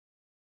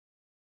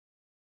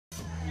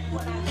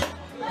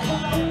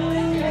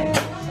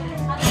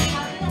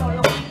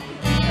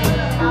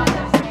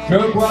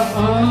Je bois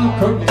un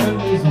cocktail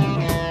maison.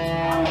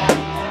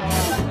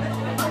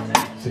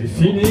 C'est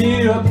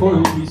fini la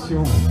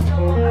prohibition.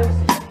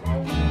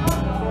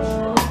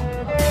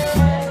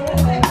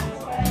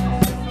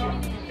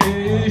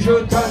 Et je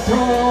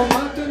t'attends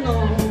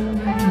maintenant,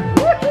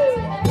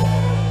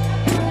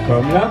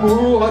 comme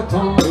l'amour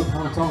attend le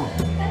printemps.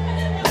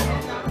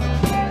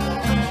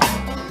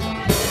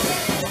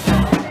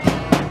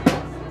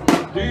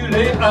 Du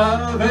lait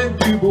avec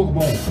du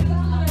bourbon,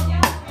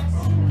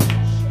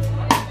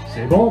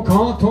 c'est bon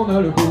quand on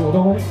a le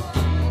bourdon.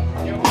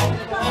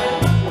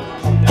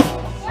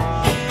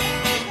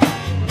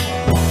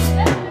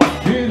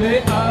 Du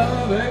lait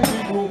avec du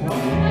bourbon,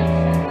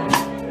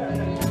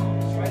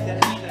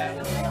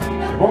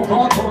 c'est bon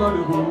quand on a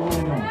le bourdon.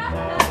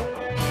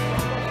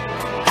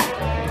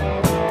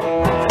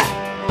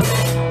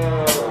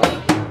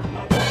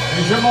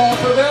 Et je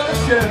monte vers le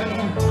ciel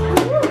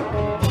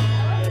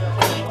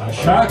à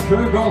chaque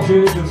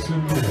gorgée de ce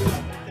miel.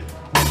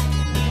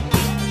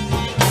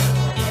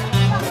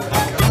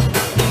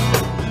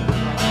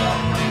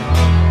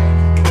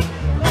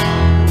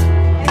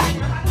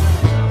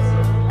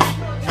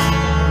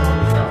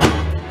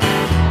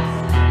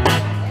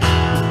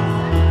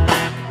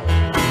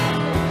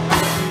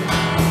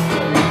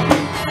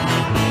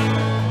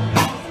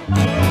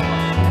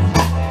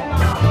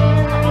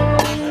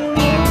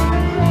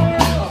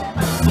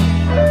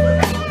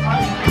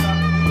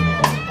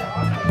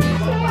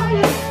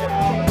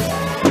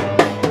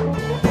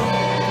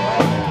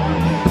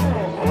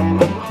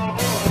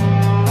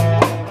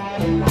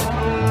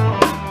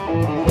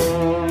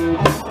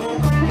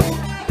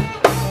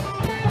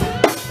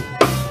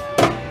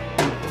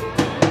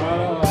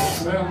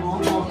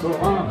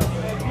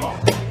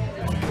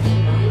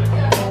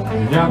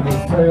 Viens me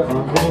faire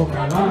un gros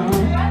câlin.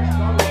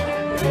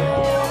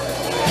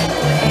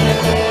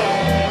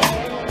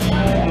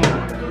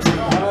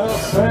 Alors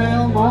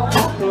serre-moi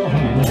encore un.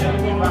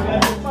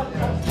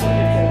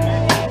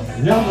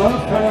 Viens me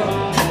faire un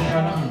gros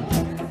câlin.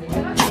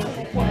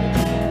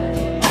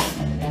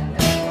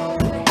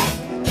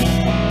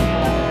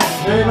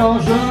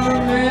 Mélange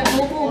mes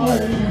mots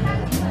bourrés,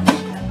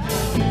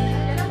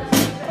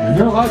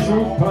 ne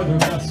rajoute pas de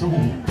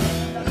glaçons.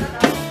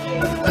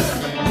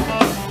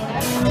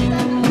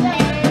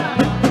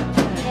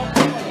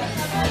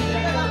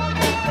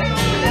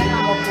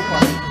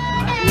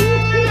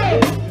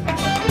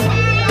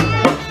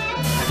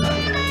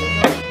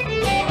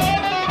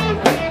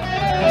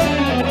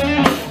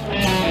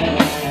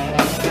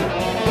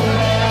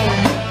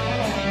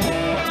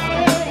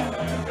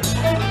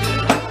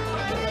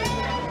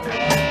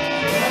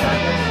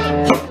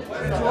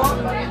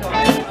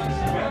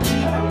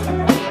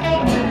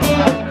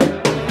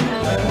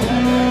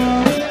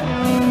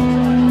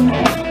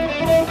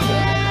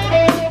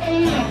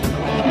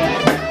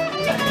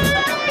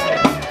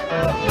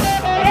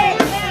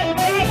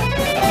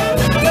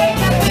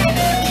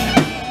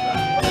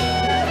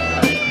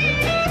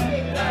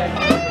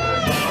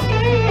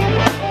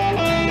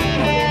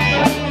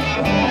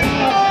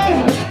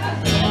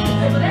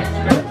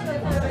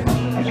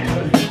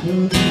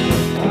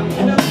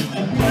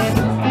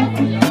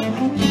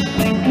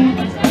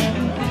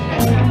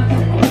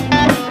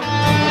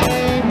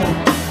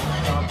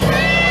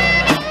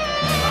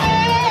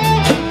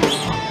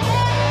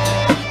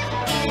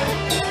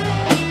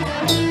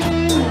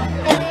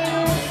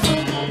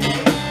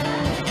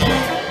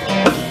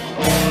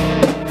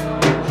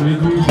 J'ai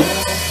du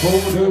bon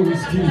de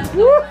whisky.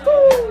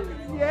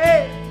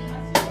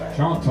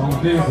 J'entends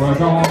des voix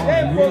dans la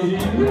nuit.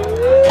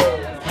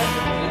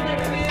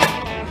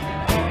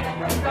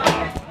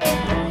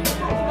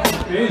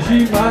 Et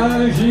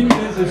j'imagine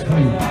des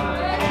esprits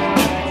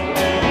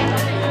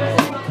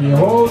qui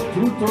rôdent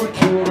tout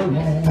autour de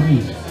mon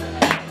lit.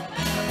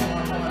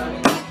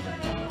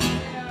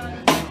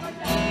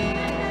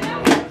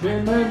 J'ai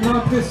même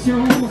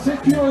l'impression, c'est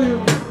curieux,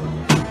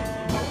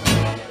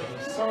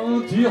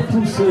 sentir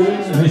pousser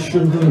mes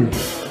cheveux.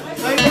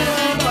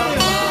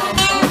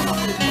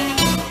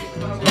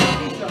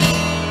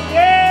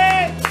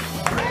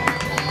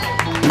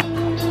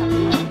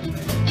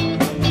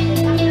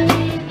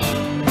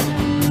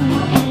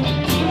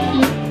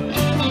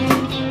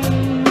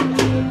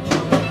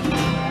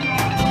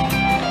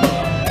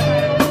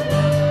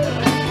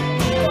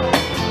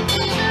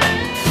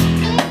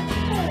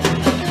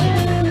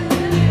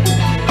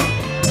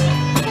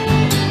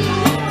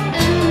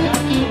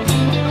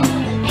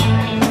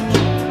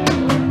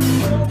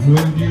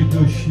 Venu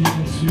de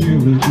Chine sur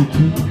le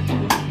bitume,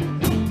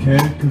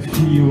 quelques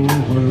filles au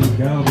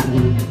regard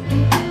brûlé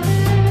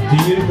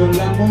disent de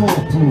l'amour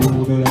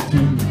pour de la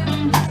thune.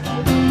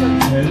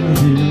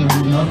 Belleville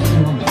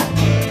Nocturne,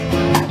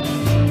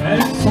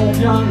 elles sont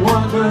bien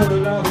loin de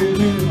la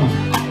rue.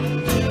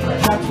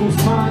 À 4 ou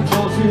 5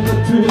 dans une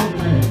thune,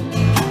 mais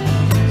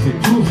c'est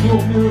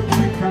toujours mieux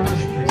qu'un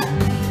HP.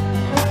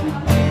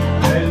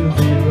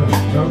 Belleville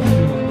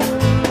Nocturne,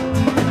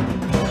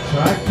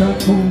 chacun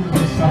trouve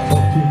sa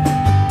fortune.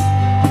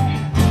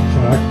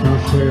 Chacun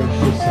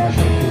cherche sa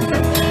chacune,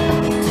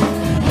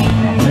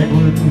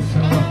 maigre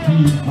douceur qui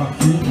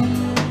parfume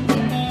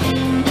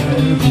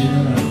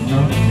Belleville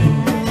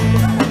Nocturne.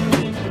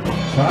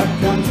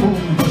 Chacun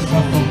trouve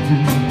sa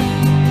fortune,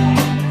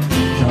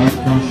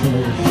 chacun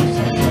cherche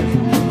sa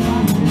chacune,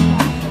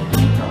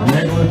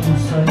 maigre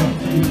douceur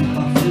qui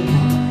parfume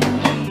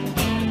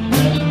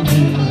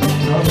Belleville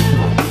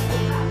Nocturne.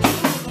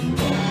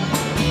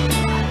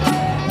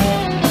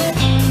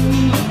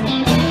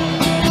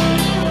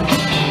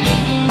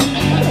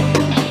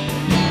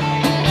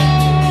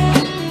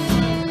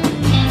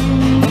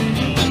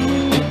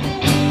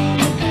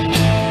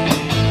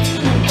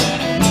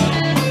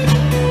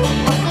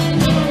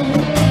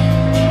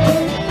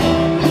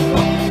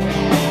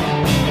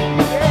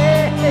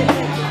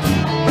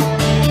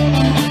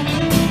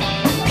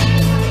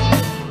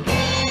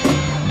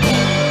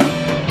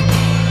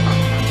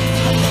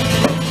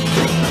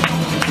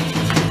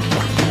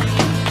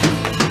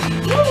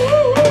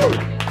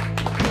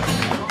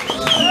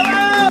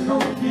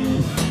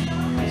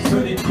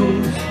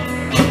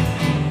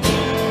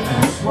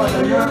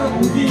 D'ailleurs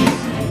on dit,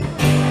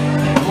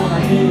 mon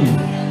ami,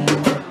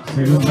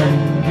 c'est le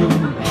même jour.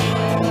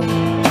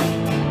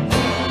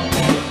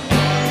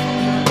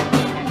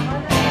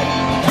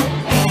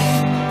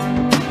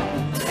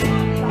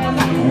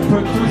 On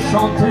peut te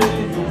chanter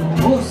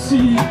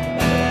aussi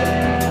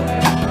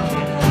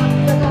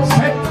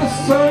cette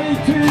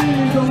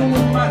solitude au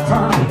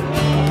matin,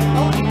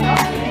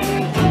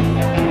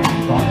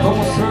 quand on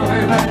se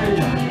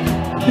réveille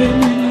des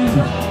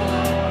nuits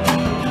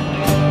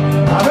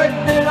avec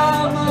des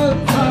larmes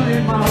dans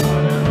les mains.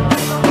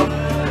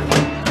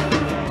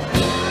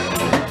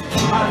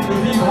 Mal de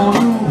vivre en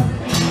nous,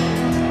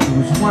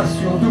 12 mois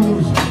sur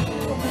 12,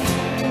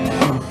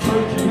 un feu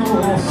qui nous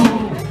rend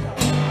sourds,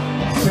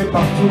 c'est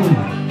partout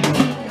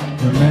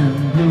le même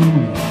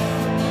blues.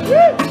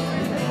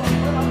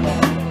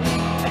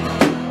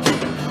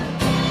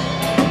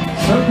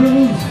 Ce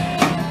blues,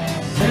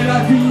 c'est la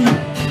vie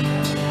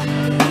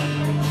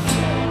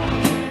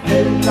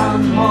et la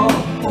mort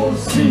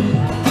aussi.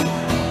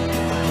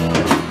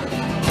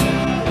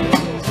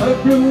 Ce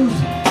blues,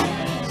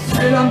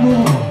 c'est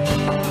l'amour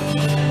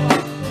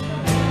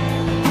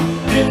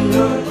et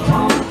le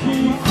temps qui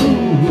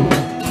court.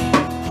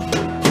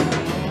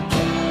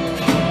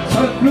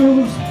 Ce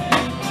blues,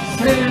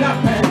 c'est la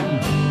peine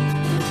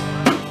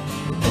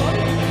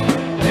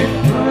et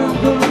pleurs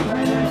de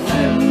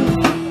peine.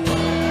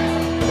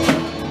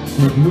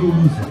 Ce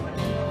blues,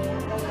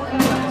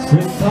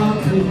 c'est un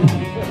cri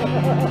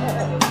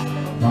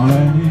dans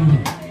la nuit.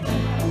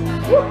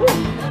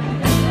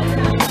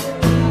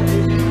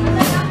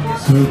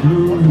 Ce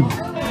blues,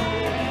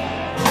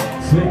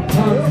 c'est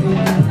un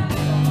fil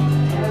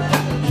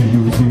qui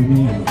nous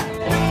unit.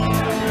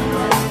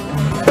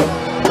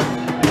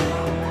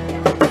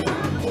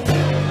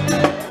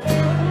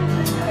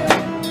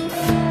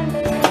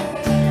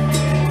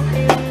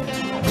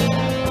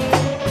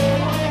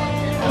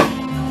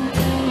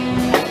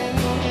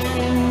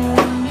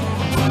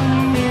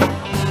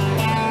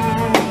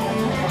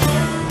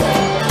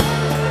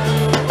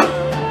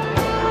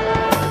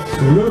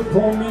 Sous le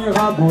pont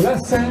Mirabeau, la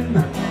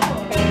Seine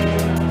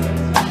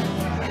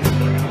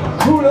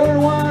coule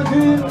loin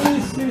du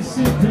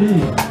Mississippi.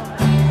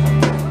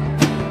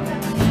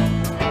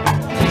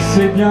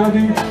 C'est bien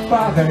du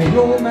pareil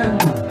au même.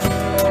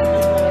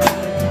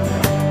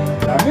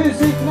 La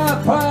musique n'a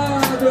pas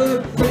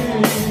de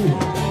prix.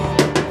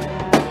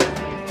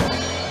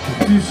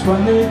 Que tu sois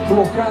né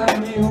pour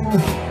gagner ou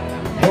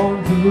dans le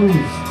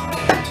blues,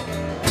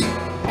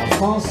 en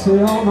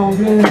français, en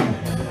anglais,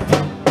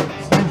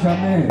 c'est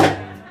jamais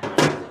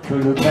que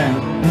le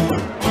même.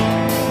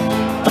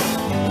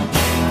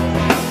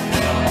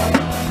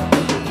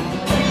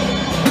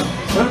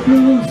 Ce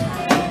blues,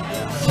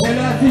 c'est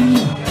la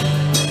vie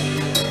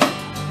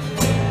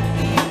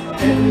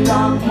et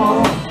la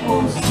mort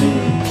aussi.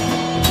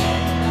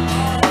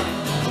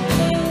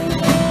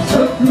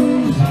 Ce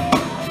blues,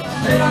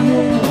 c'est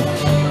l'amour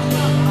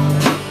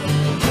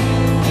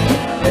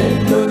et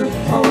le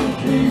temps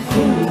qui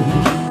court.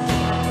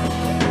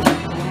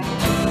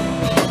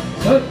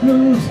 Ce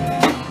blues,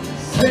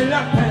 c'est la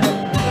peine.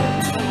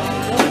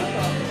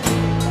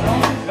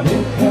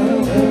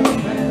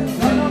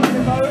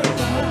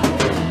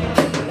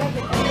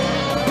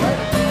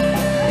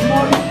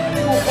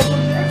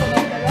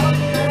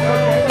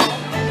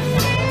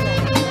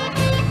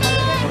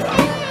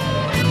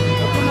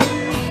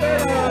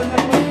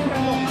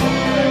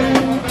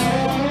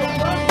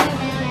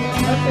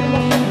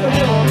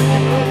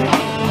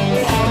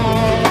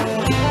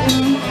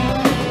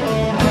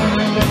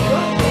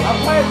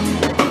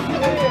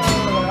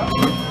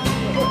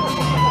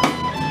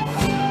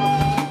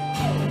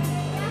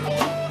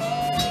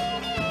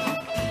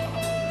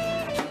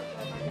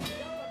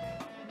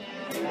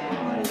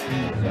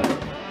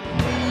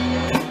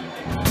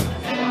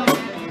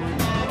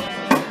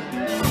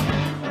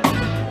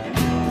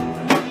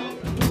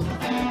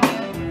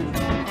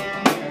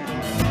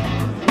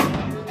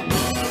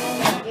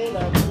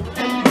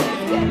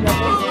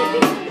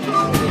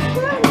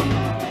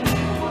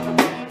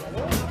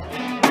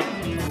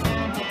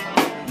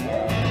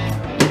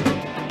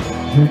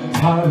 J'ai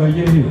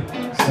travaillé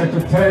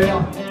cette terre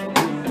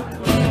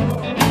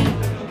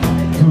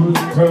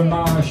toute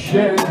ma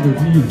chienne de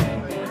vie,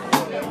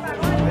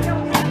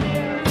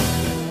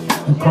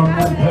 tout comme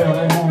mon père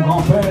et mon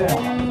grand-père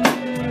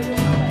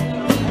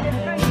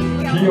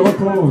qui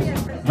reposent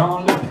dans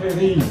les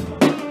prairies.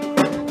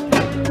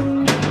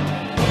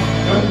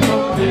 Ne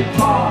demandez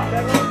pas,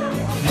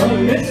 me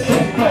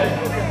laissez faire.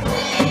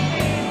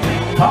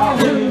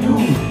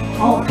 Parlez-nous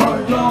en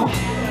col blanc,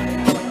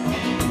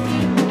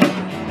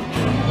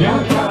 bien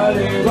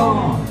calé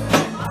dans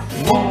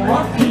mon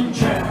rocking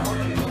chair.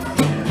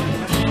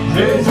 Je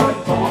les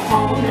attends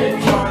en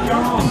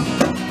nettoyant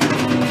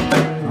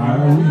à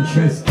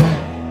Winchester.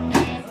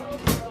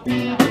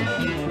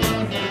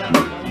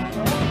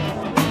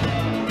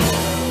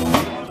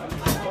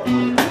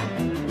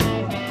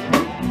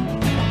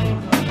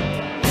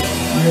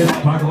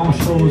 C'est pas grand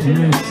chose,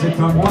 mais c'est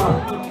à moi.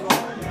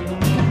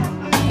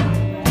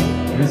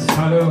 Et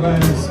ça le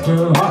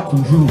restera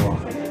toujours.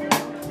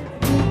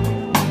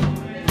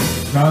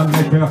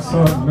 Jamais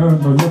personne ne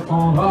me le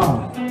prendra.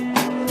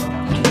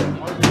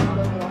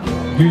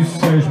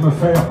 Dussé-je me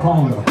faire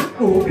prendre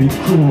haut et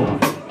court.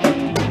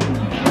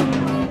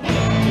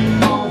 Ils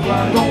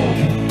m'envoient donc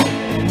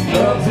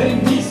leurs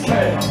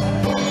émissaires,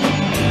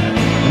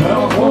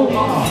 leurs gros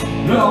bras,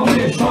 leurs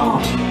méchants.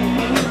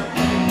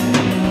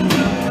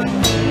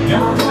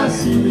 Bien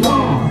assis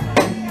dans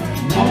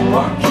mon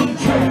rocking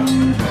chair,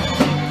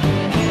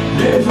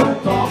 les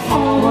attends en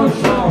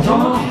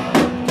rechargeant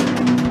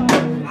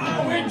à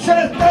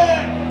Winchester.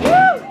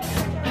 Woo!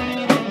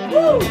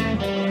 Woo!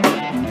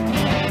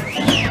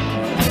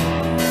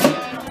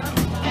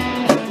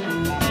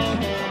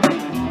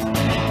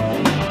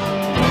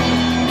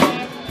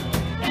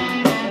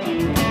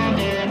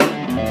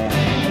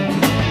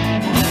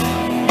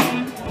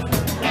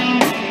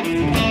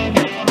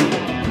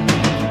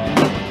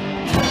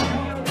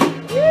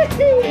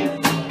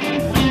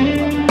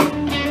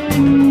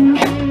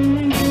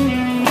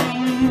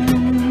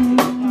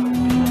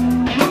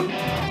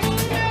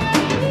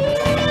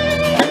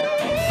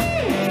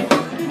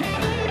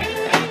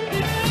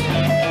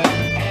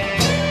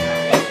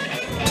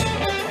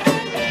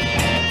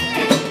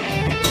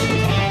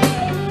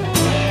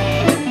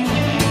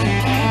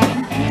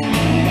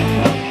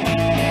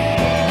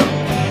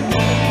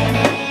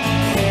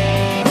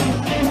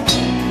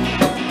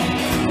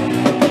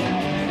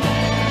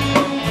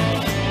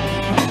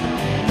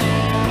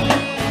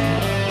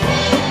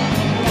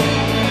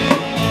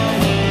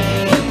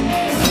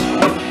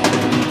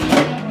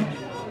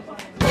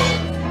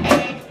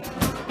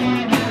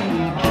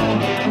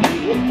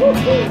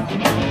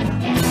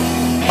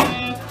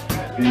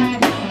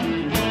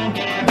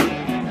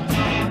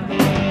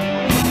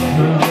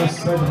 Je ne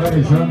céderai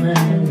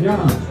jamais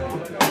bien.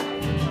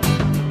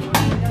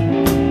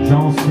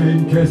 J'en fais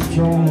une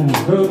question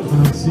de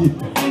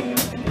principe.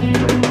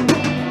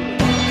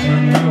 Je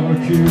ne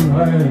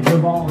reculerai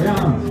devant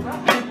rien.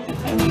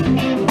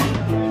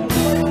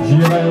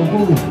 J'irai au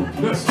bout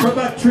de ce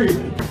bad trip.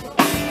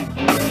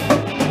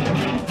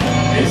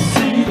 Et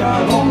si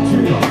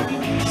l'aventure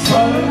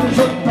seul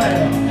je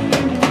perds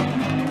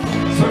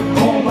ce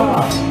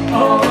combat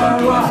hors la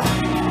loi,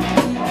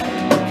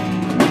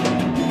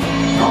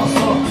 j'en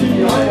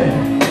sortirai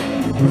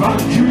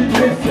vaincu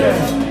et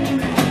fier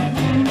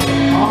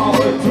en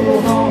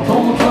retournant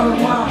contre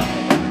moi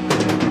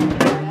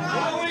à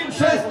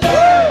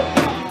Winchester.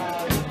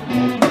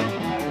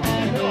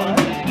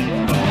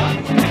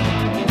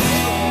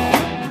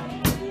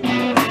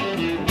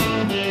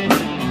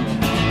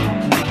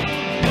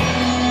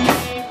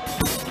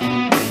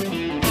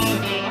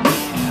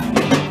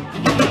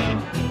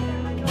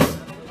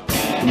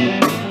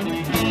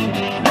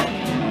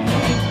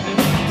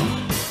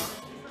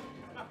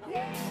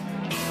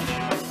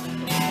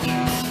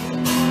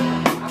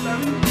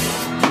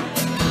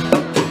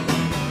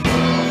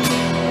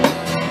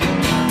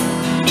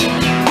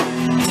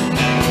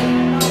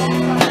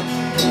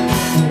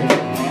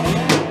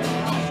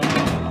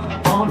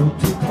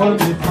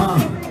 Premier train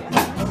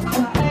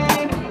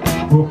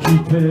pour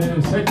quitter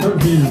cette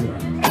ville.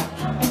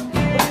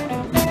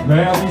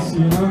 L'air d'ici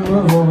ne me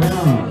vaut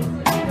rien,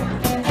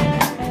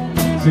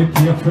 c'est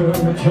pire que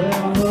le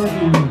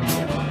Tchernobyl.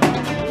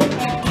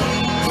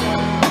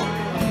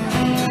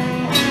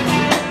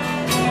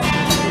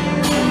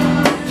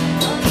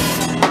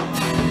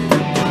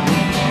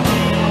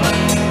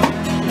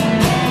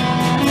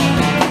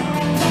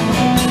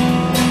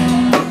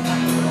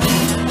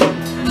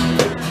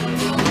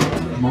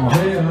 M'en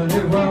vais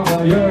aller voir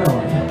ailleurs,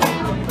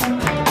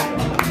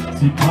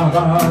 si par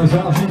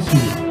hasard j'y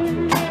suis.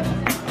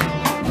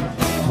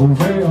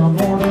 Trouver un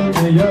monde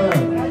meilleur,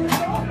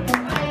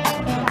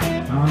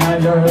 un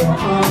ailleurs,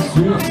 un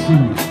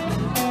sursis.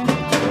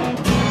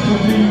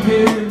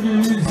 Oublier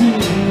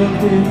l'usine,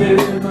 oublier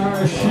les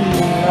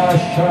machines, la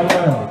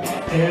chaleur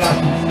et la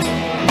vie.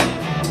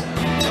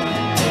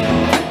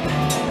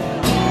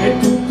 Et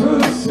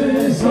toutes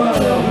ces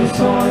heures de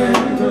sang et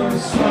de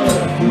sueur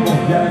pour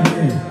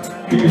gagner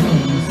une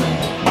mise.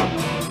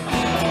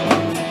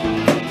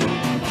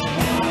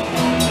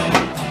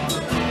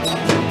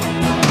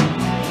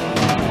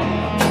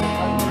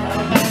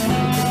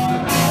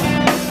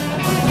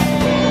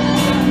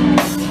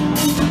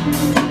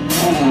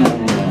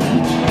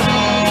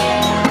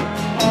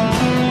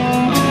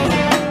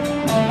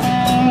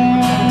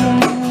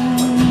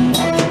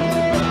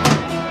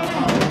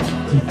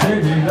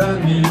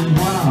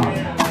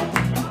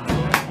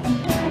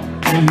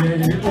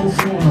 grillé au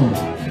fourneau,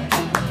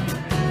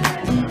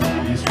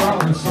 histoire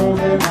de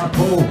sauver ma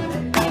peau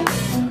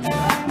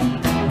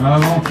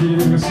avant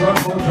qu'il soit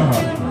trop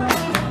tard.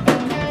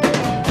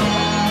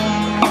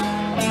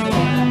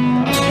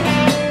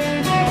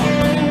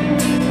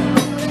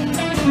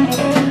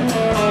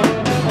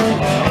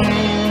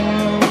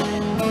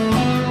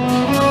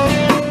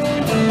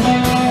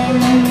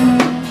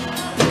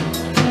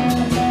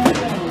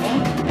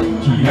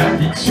 Qui a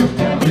dit que sur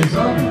terre des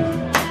hommes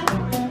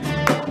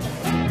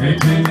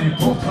étaient nés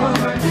pour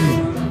travailler?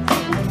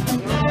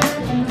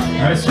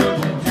 Est-ce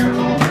donc Dieu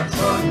en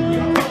personne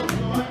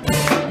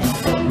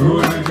ou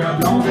le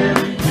diable en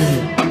vérité?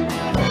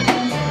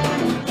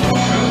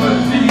 Je veux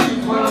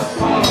vivre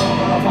fort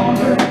avant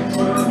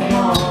d'être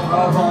mort,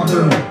 avant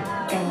de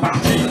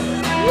partir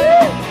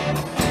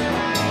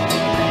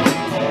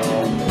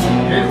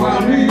et voir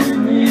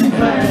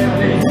l'univers,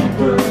 les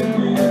de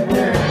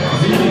lumière,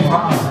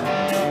 vivre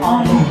en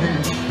mourir.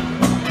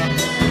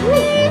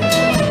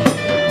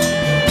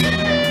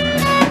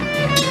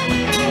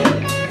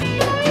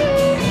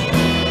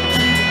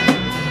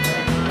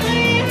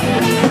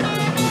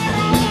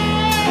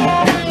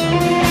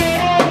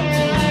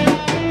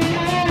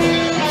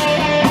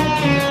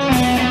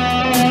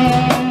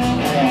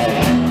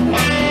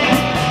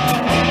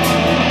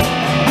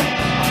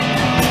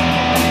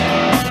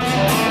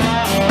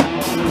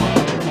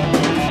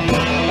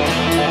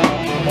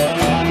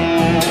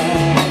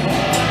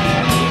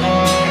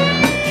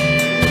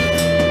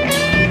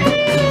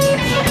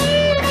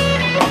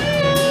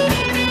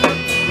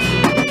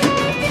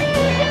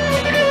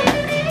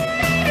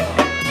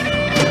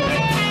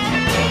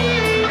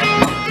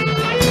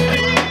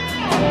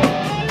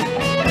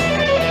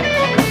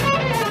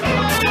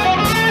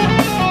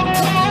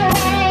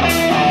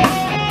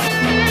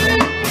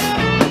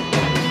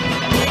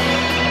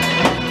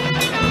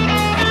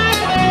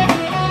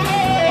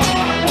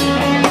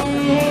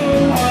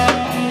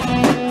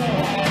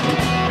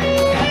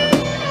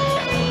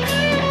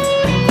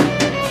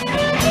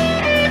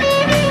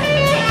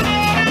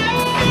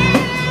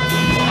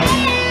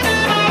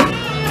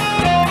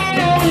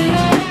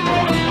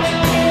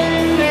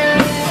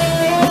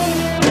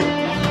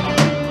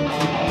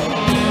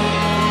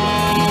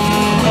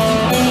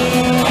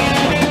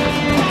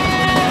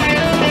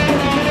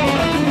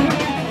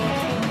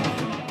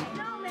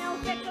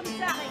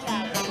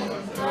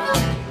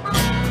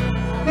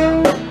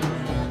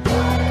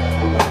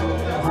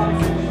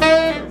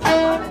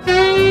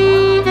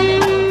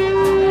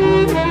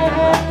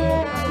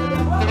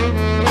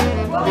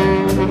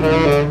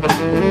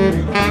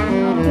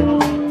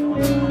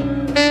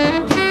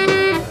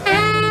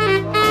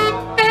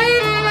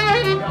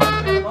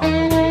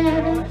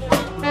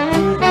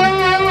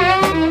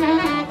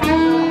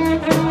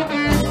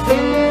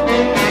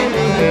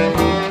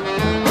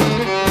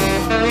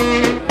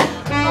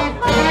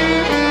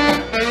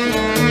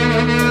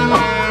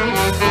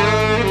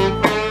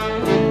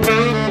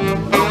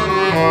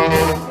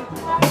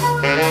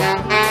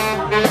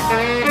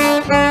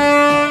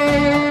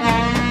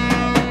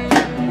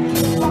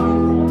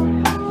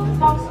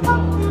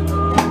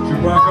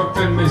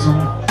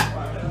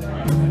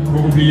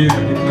 Pour oublier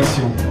la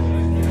dépression.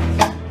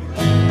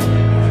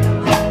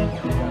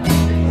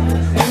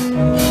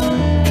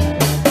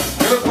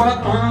 Je bois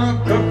un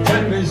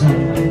cocktail maison.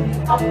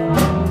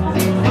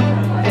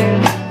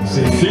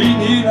 C'est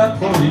fini la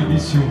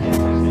prohibition.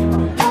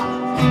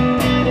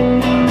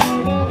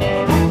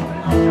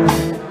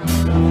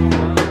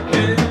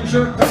 Et je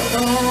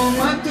t'attends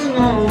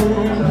maintenant,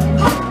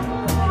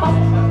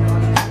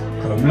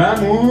 comme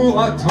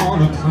l'amour attend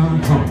le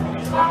printemps.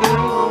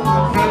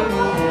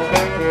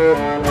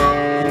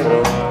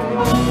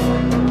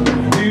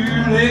 Du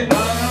lait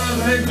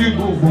avec du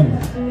bourbon,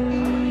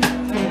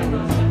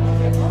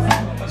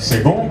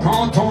 c'est bon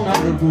quand on a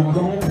le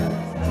bourdon.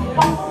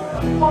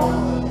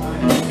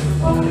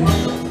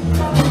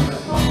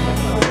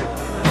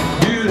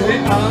 Du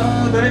lait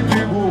avec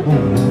du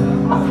bourbon,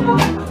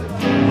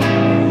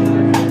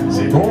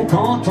 c'est bon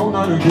quand on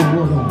a le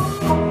bourdon.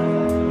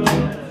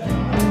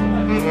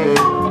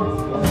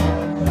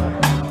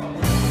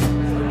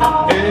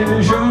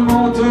 Et je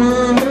monte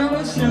vers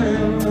le ciel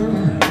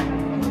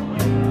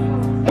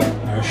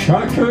à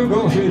chaque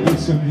gorgée de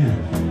ce miel.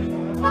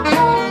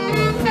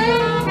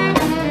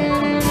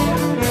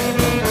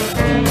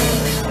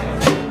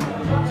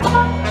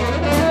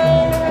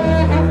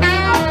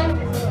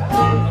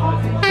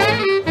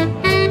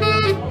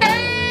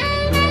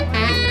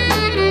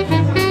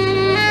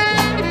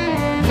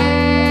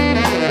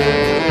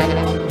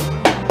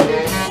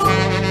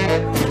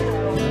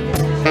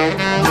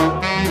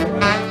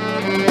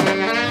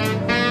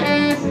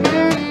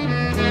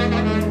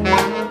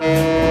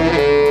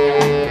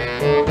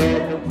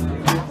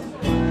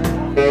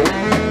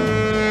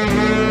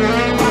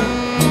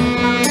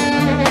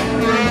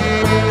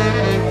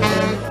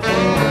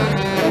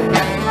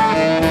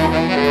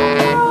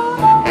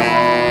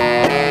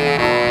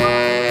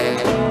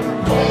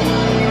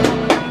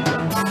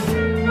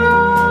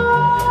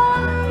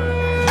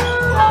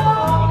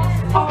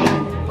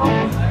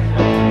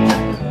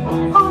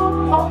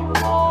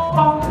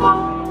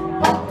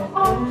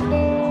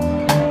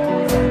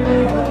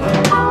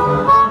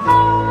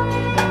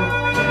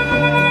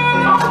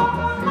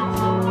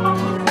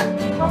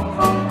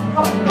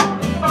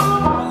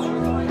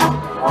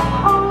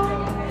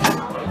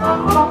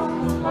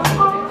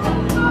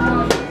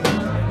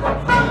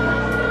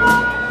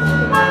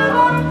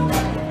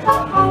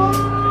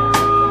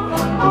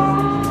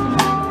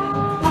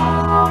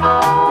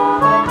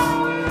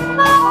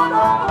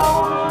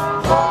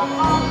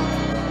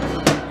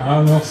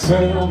 Alors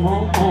serre-moi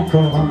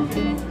encore un.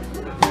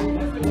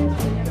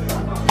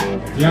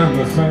 Viens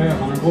me faire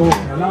un gros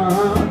câlin.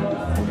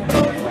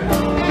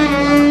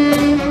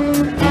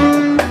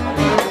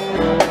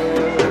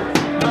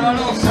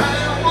 Alors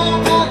serre-moi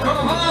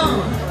encore un.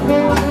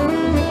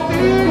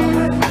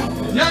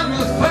 Viens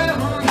me faire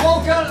un gros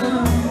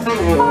câlin.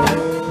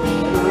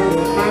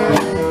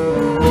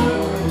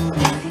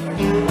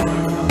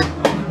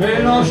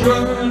 Mélange le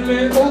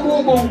lait au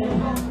bourbon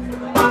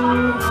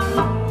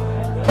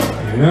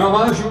et ne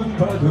rajoute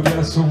pas de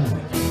glaçons.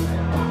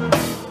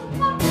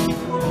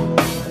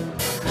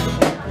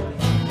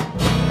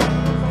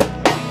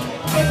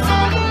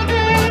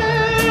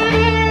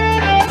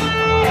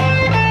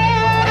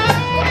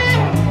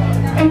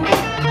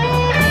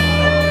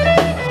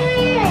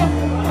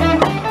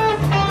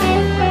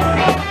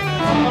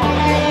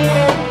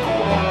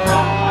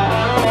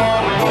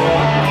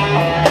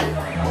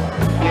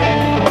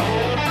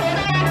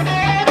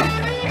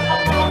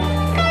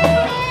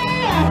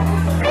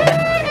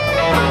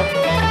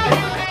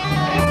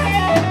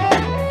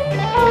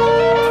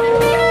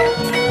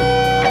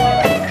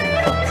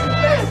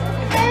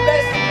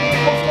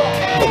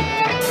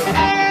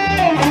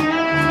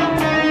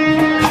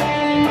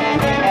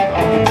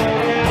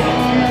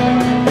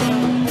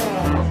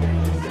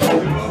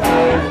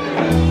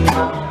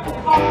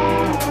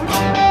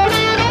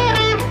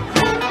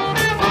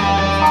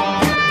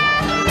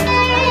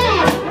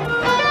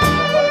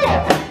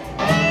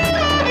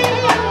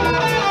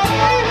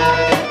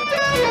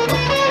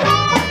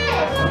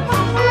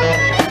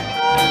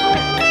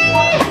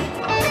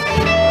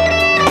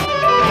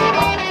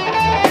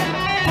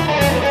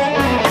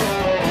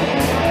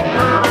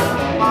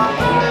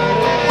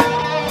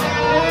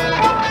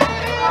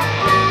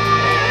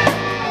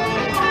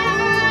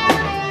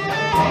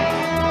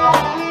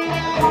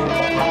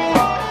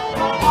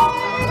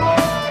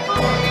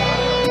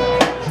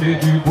 J'ai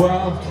dû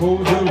boire trop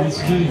de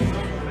whisky.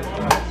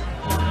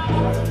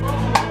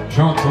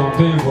 J'entends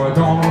des voix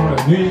dans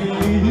la nuit.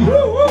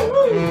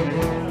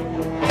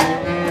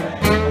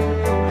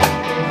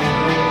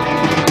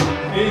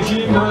 Et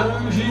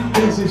j'imagine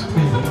des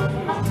esprits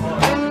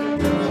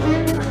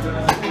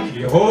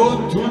qui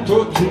rôdent tout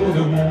autour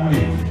de mon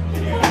lit.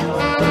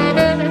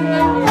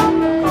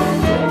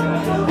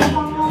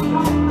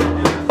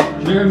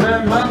 J'ai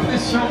même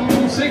l'impression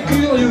que c'est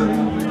curieux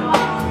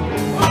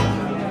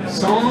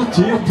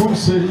sentir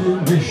pousser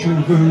mes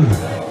cheveux.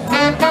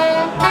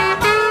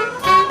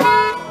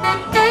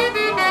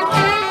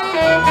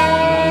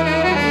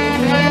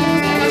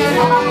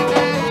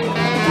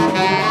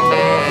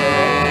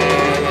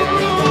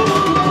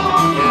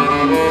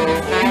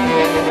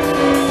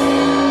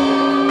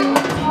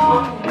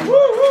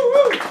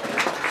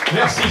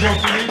 Merci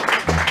Jean-Philippe.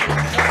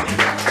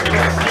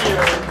 Merci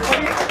Juan.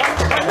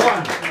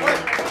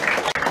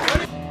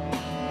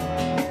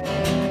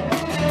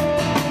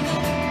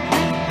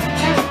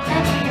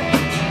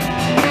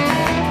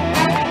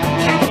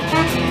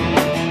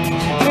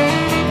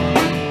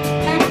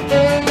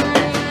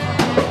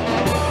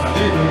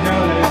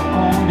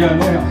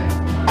 Galère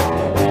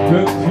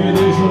depuis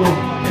des jours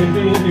et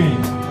des nuits.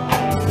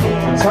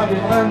 Je ne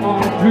savais vraiment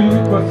plus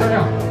quoi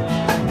faire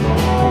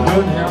pour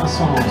donner un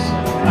sens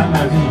à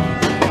ma vie.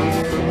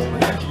 C'est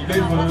là qu'il est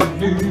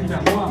venu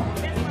vers moi,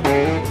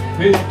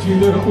 vêtu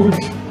de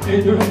rouge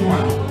et de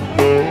noir,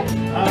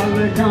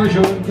 avec un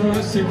jaune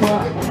ne sais quoi,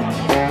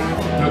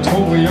 de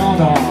trop brillant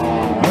dans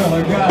le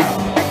regard.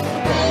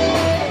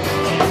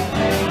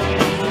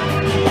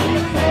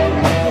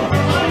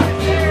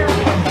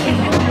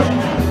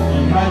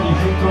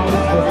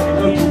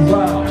 Le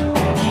pouvoir,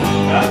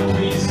 la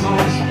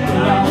puissance de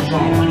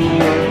l'argent,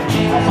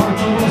 enfin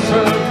tout ce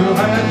que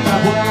rêve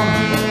d'avoir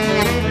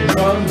les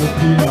hommes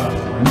depuis la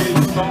poignée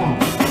du temps.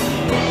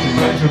 C'est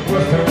vrai que je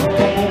peux faire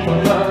ton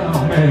bonheur,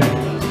 mais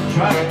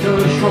chaque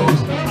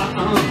chose a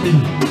un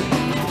prix.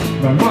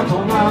 Donne-moi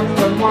ton âme,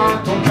 donne-moi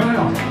ton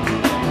cœur,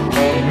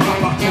 ils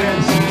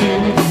m'appartiennent si tu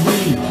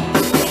m'oublies.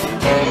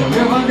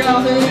 J'avais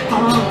regardé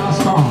un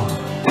instant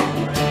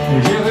et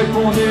j'ai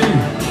répondu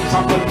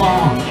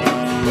simplement.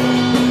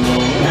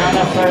 Rien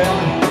à faire,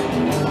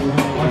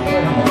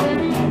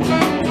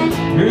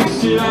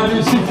 Lucien,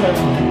 Lucifer,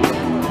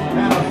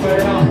 rien à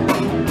faire,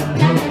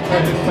 je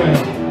vais le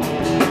faire.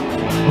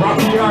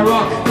 Rocky I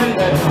rock,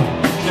 fidèle,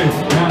 j'ai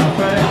rien à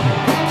faire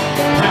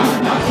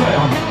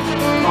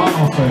en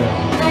enfer.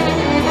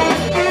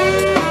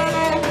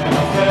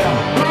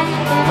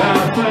 Rien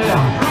à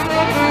faire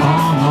en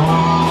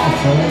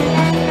enfer.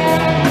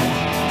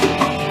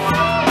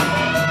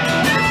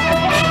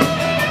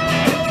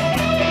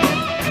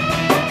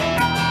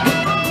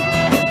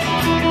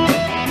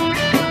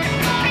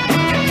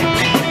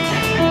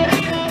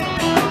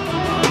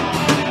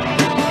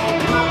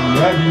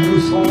 Nous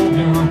serons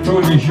bientôt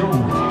légion,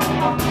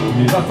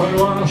 il va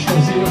falloir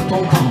choisir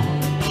ton camp.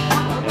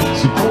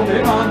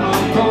 Succomber à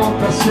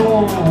l'incantation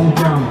ou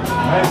bien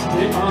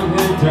rester un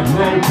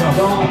éternel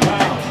perdant,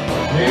 car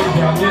les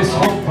derniers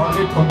seront pas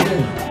les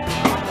premiers,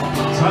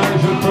 ça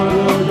je te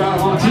le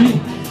garantis.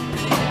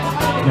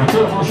 viens te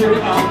ranger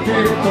à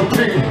tes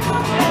côtés.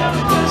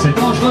 C'est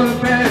dangereux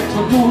d'être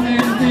mon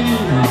ennemi.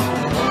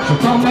 Je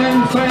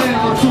t'emmène faire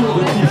un tour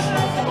de piste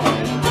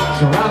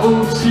sur la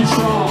route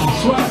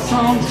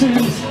 666.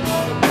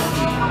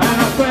 Rien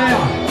à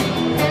faire,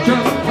 je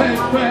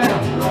préfère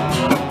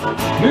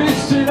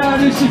Lucille à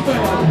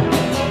Lucifer.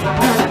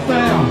 Rien à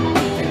faire,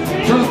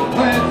 je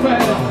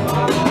préfère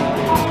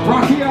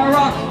Rocky à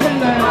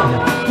Rockefeller.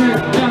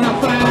 Rien à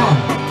faire en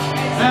enfer.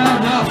 Rien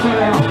à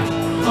faire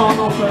en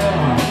enfer.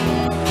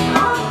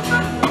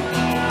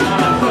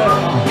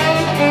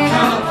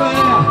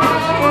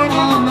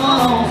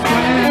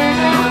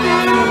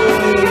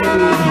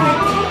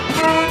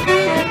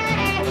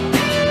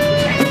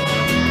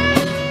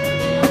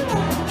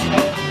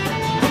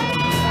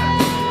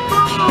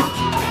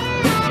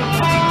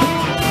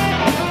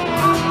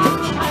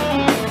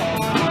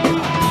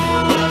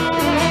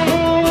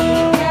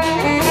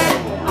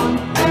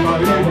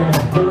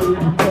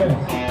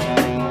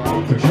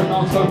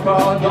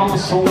 Pas dans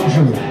son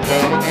jeu,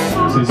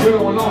 ses yeux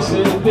ont lancé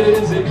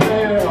des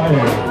éclairs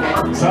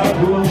et sa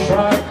bouche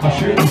a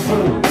craché du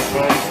feu.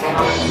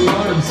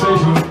 Soudain il s'est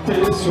jeté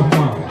sur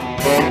moi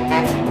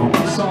en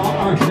poussant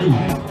un cri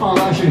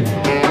enragé.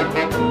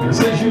 Et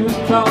c'est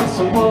juste à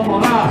ce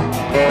moment-là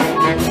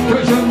que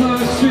je me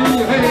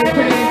suis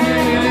réveillé.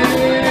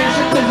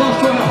 J'étais en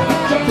sueur,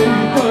 j'avais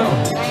eu peur,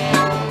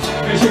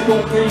 et j'ai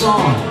compris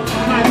dans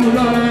ma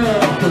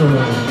douleur que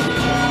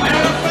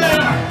rien à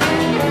faire.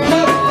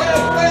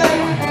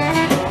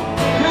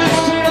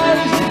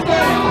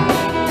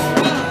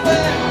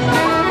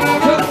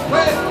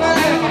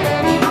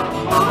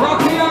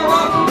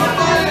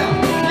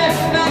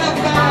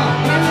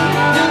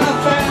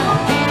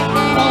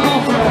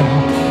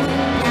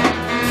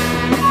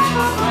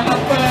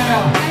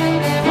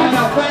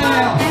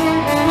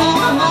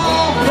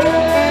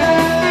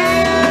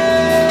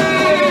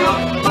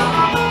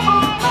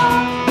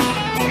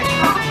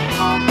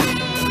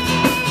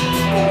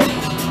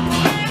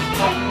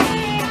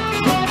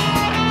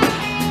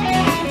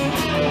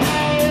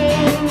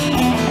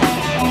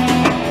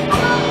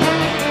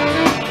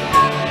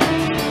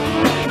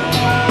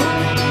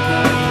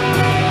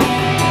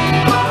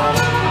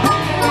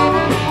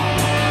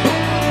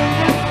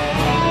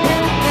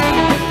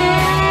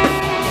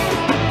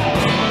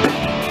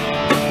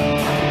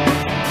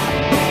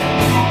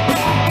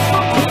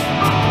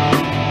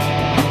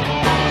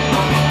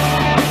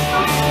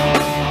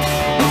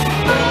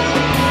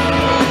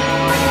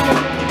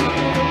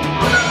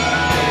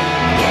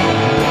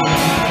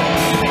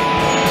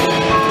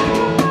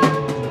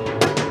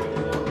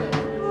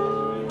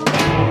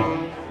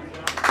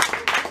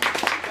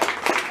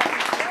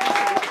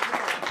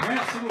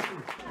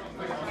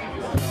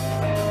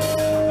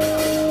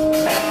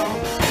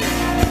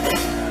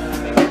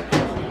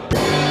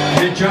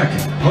 Jack,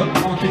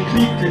 reprends tes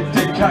clics et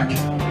tes claques.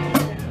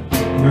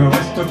 Ne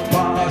reste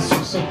pas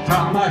sur ce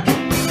tarmac.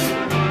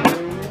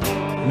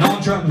 Non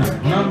John,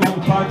 ne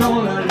monte pas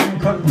dans la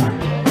Lincoln.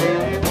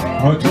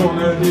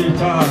 Retourne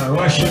vite à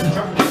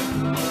Washington.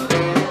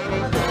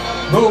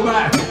 Go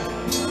back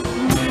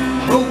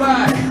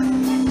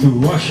to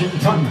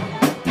Washington.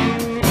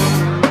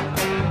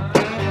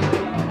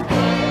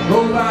 Go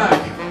back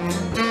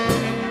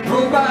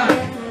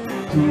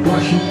to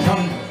Washington.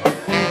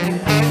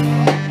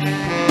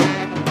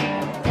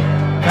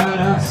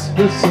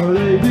 Le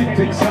soleil du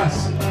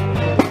Texas,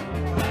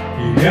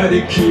 il y a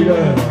des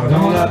killers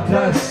dans la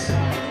place,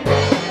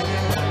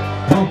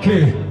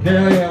 planqués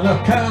derrière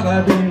leur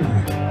carabine,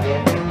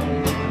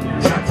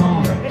 ils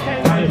attendent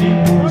à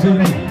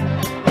limousine.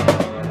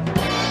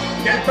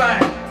 Get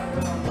back,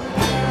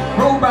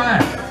 go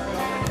back,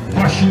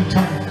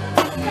 Washington.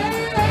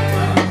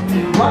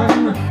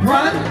 Run,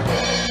 run,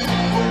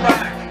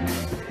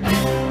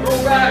 go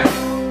back,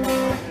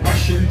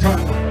 Washington.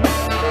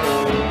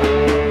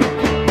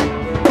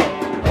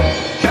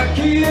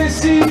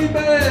 Si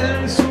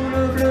belle sous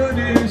le bleu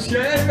du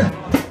ciel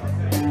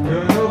de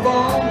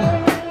novembre,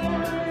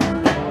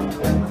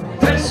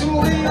 elle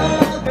sourit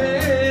en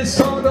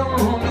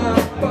descendant la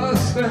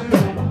passerelle.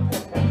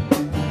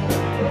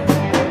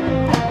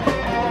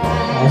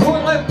 On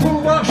voudrait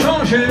pouvoir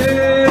changer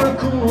le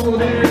cours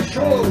des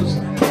choses,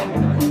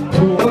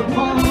 tout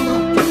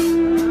reprendre,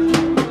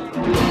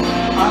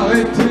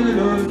 arrêter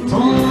le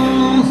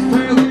temps,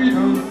 faire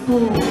une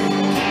pause.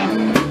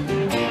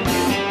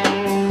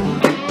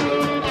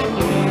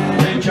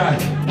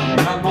 Jack,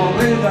 la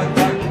mauvaise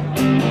d'attaque,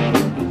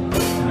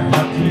 elle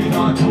a plus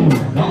d'un tour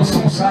dans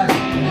son sac.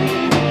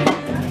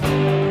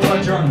 Toi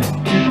John,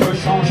 tu peux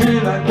changer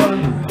la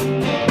donne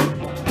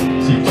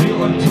si tu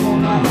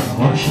retournes à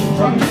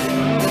Washington.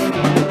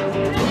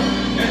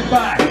 Get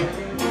back,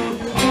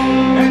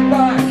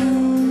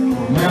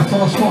 Air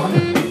Force One.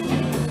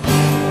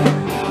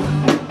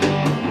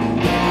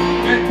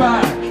 Get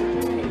back,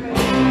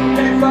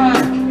 Air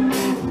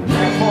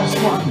Force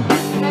One.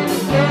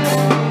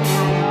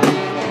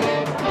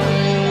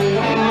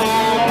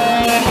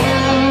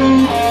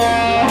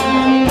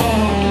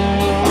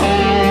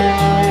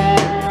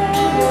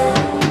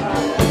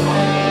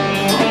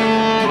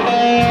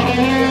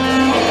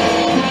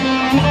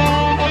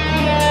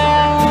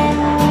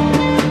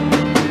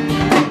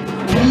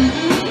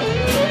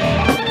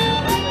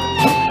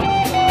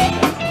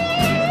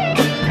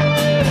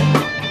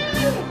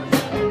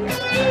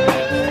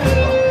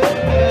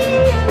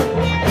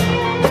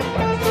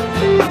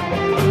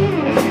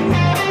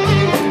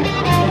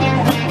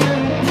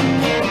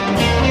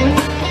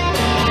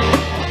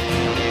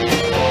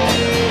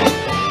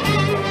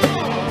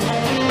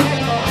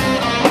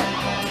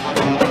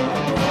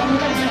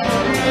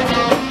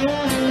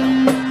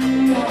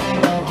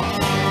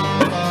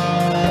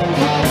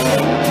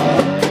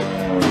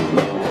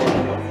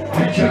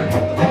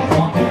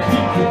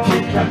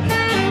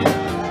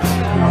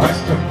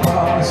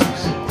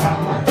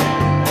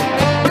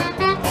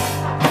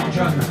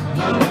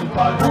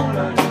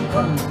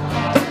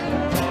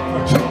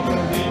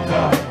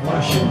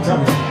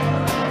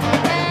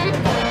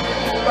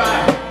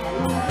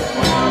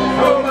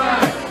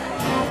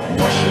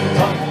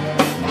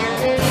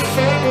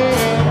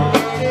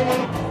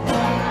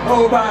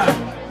 bacs,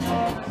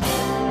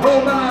 vos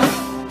bacs,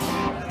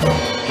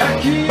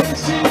 kaki et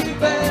si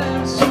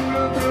belle sous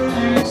le bleu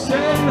du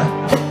ciel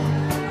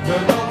de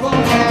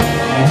novembre.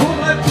 On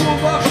voudrait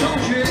pouvoir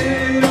changer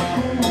le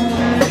cours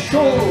des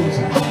choses,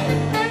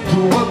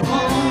 tout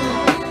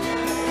reprendre,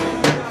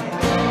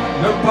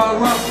 ne pas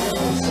voir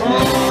son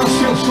sang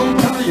sur son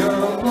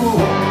tailleur.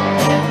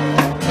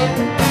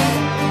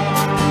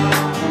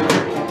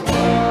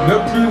 Ne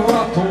plus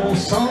voir ton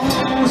sang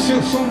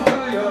sur son tailleur.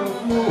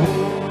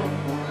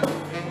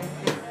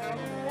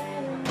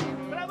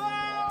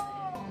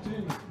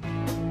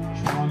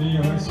 Je m'en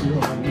irai sur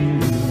la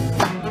lune.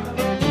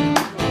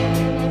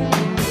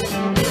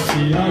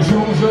 Si un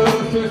jour je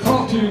fais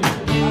fortune,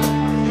 je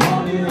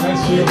m'en irai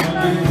sur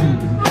la lune.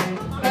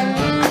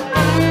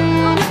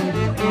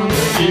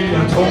 Il y a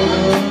trop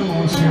de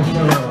monde sur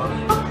terre,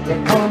 je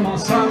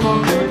commence à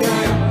manquer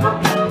d'air.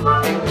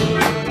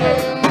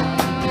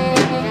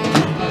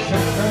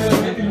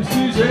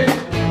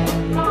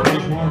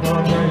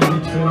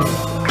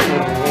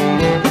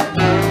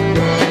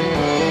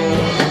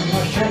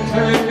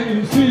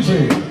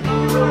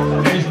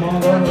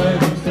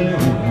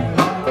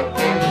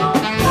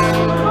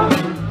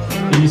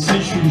 Ici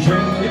je suis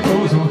gêné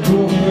aux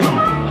entournures,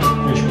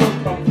 mais je peux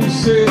pas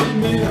pousser les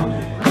murs.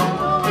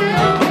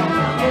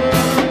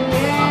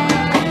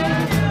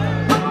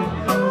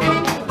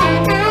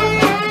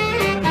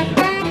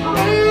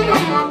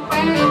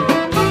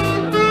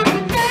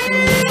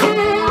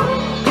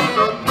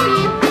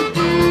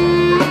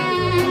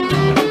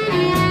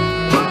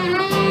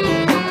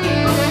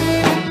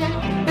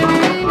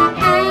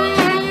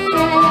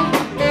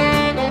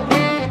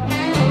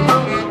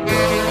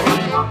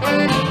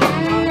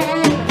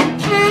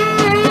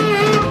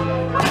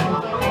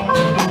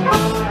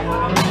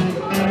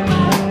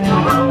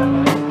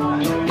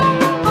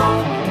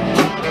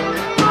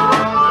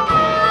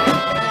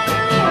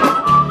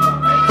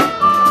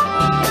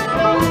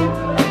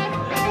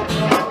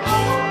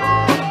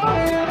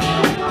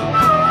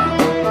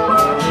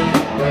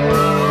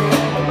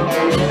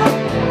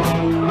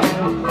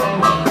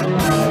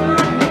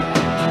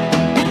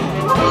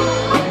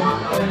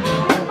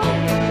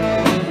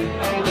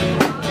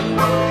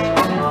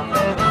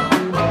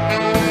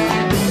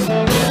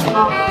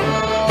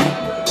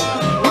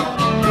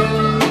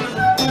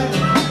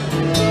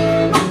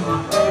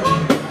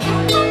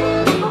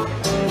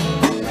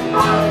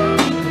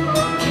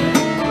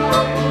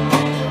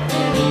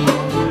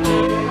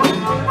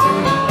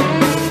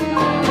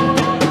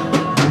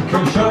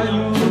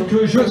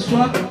 Que je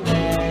sois,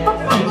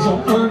 ils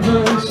ont un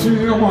œil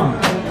sur moi.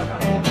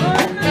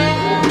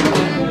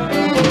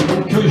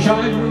 Que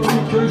j'aille où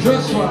que je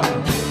sois,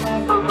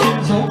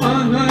 ils ont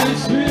un œil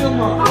sur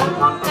moi.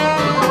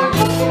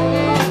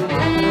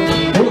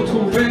 Pour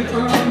trouver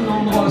un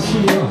endroit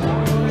sûr,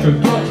 je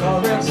dois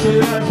traverser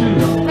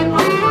l'azur.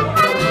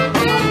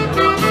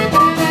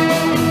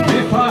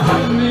 If I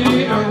had me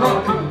a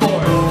rocket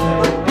boy,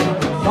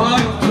 fly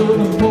to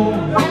the moon.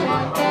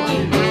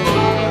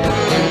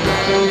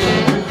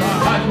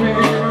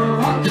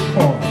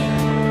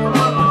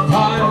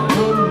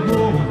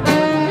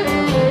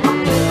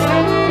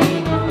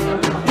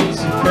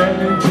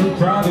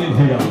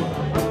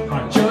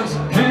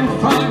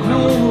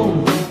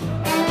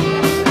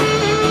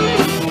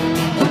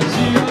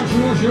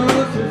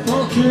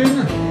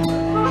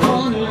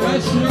 J'en irai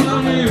sur la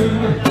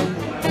lune.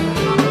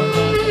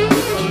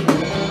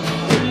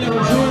 Si un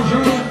jour je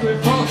fais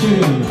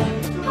fortune,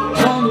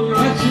 j'en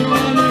irai sur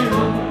la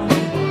lune.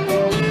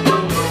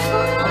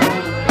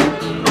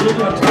 Il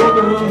y a trop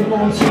de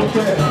monde sur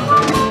terre,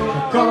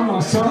 je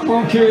commence à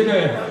manquer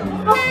d'air.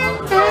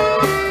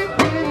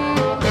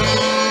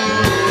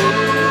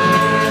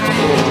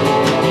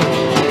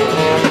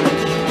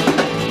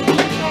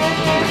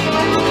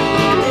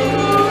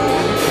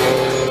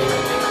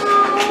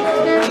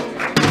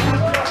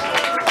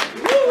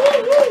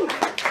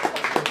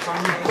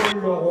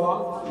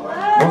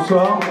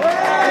 Bonsoir.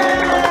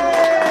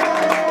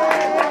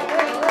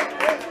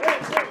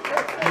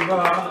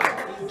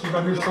 Qui va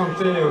nous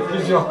chanter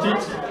plusieurs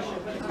titres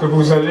que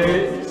vous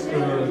allez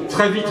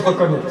très vite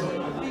reconnaître.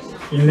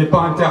 Il n'est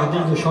pas interdit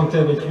de chanter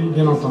avec lui,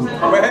 bien entendu.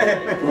 Ouais.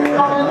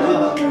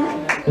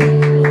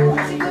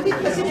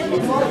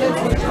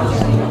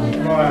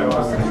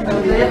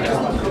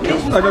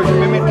 Alors je vais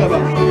me mettre là-bas.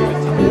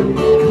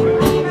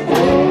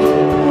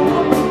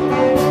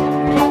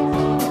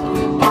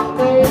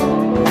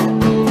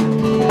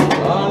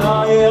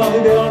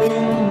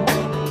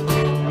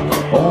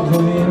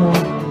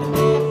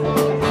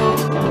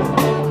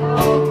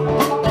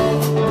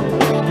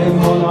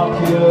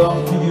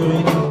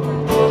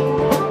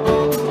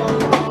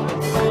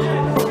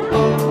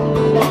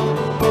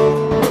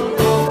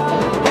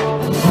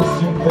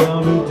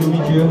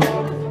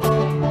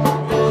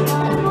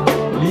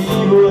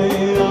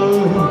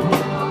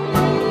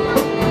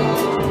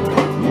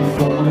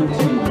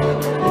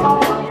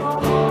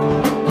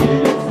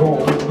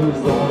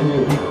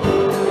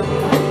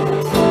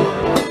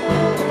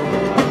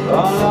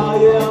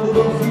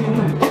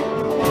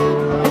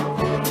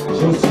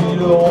 Je suis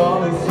le roi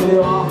des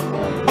scélérats.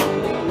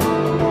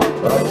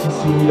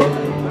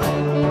 soleil.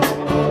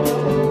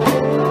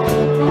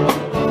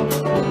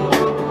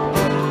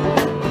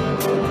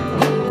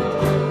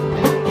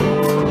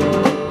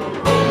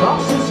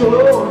 Marcher sur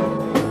l'eau,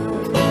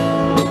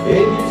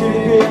 éviter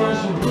les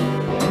péages,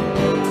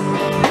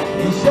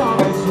 et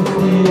jamais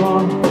souffrir,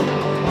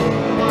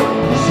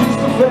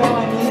 juste faire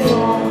un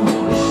million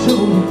de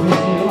chevaux de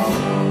plaisir.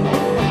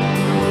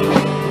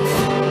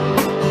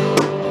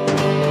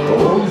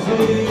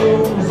 Osez,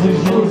 osez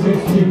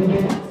Joséphine,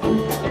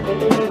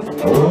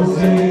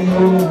 osez,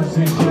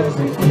 osez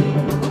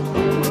Joséphine,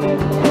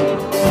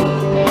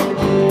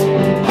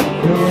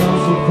 que rien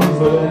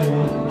s'oppose à la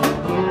nuit,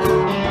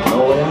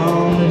 rien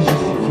ne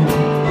justifie.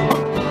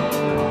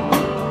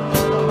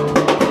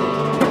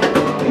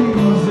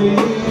 Usez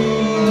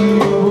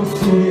vos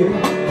souliers,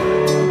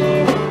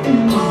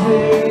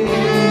 usez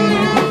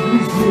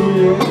les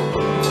souliers,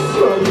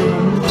 soyez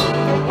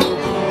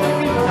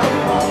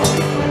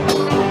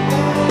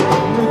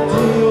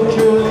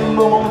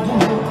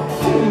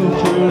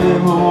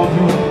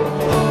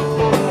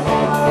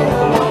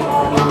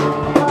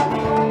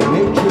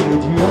mais que le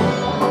Dieu.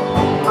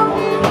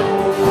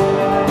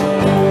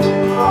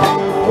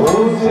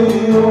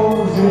 Osez,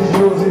 osez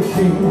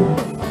Joséphine,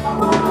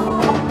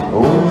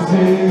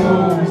 osez,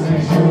 osez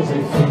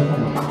Joséphine,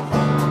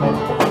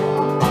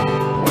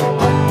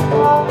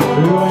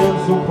 plus rien ne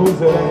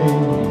s'oppose à la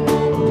nuit,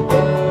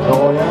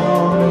 rien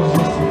ne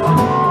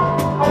justifie.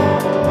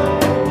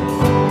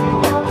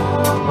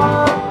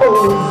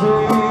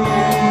 Osez,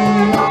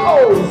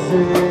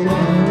 osez,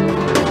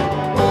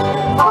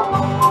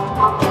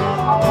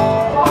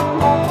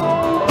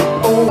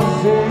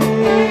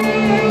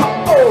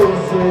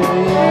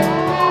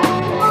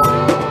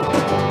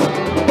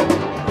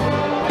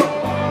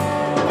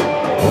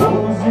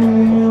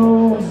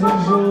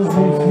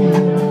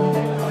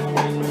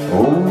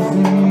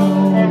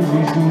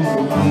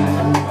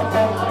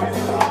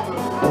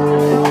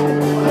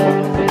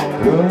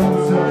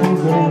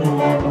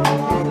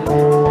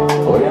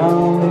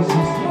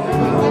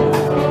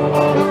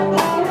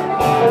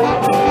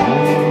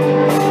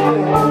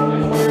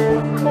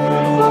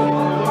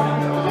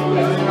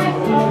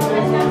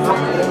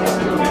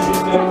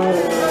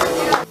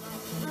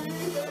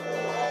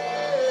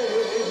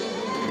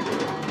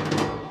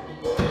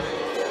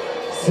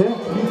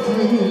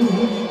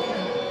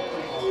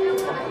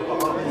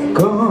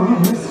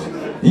 cause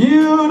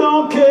you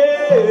don't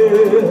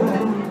care.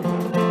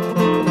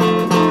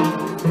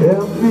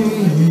 Help me,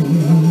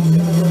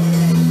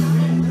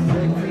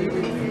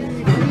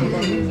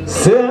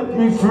 set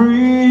me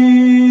free.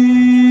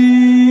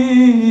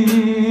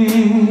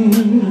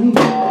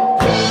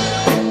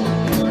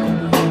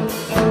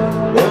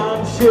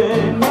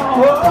 Unchain my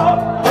heart,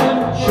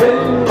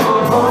 unchain my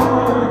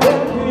heart,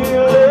 let me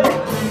let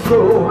me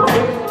go.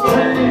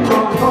 Unchain my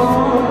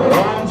heart,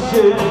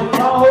 unchain.